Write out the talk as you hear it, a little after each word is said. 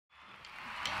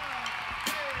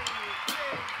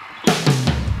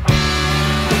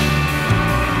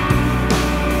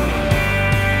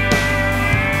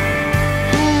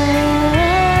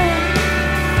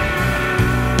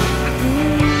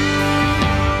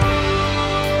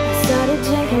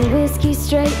whiskey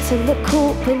straight to look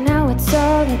cool, but now it's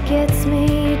all that gets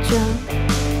me drunk.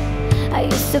 I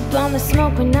used to bum the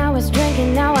smoke when I was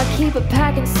drinking. Now I keep a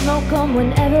pack and smoke them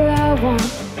whenever I want.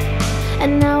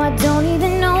 And now I don't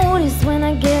even notice when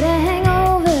I get a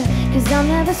hangover, 'cause I'm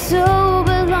never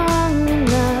sober long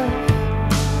enough.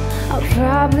 I'll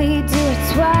probably do it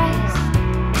twice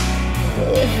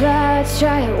if I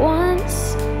try it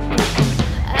once.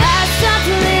 I stopped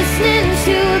listening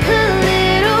to the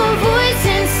little voice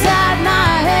inside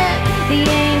my head. The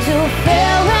angel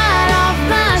fell right off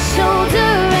my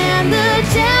shoulder, and the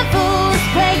devil's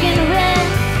playing red.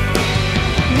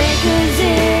 Makers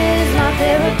is my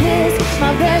therapist,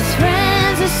 my best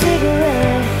friend's a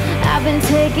cigarette. I've been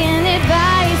taking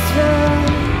advice from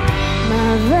my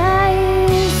vices.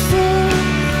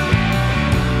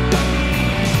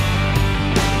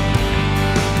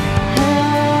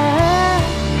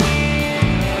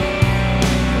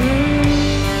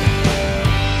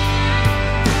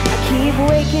 I keep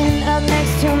waking up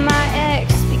next to my ex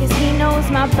because he knows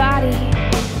my body.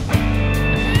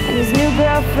 And his new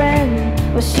girlfriend,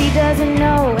 well, she doesn't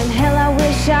know, and hell, I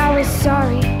wish I was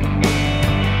sorry.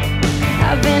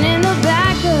 I've been in the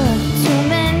back of too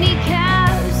many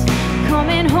cabs,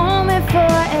 coming home at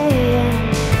 4 a.m.,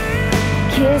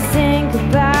 kissing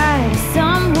goodbye to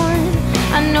someone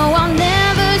I know I'll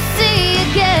never see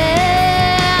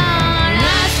again.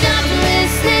 I stopped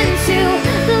listening to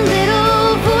the little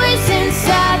voice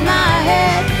inside my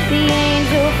head. The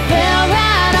angel fell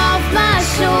right off my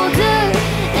shoulder,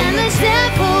 and the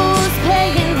devil's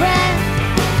playing red.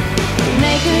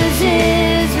 Makers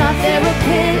is my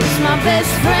therapist, my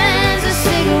best friend's a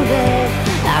cigarette.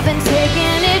 I've been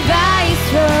taking advice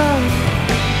from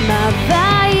my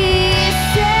vices.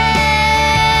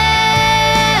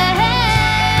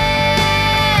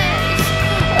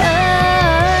 Oh,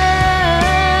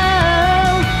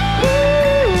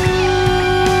 ooh,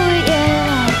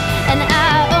 yeah. And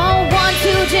I want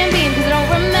to Jim Beam, 'cause I don't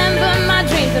remember my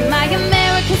dreams. And my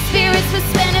American spirits were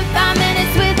spending 5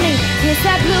 minutes with me. Yes,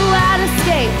 I blew out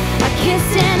escape, I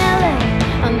kissed in LA.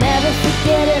 I'll never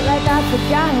forget it like I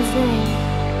forgot his name.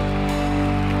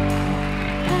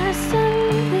 I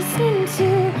started listening to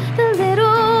the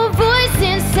little voice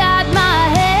inside my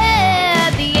head.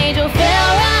 The angel fell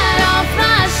right off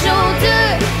my shoulder,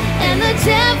 and the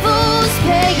devil's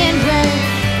paying rent.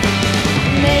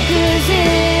 Makers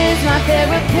is my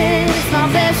therapist, my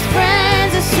best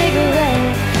friend's a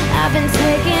cigarette. I've been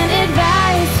taking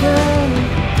advice from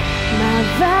my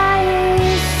vibe.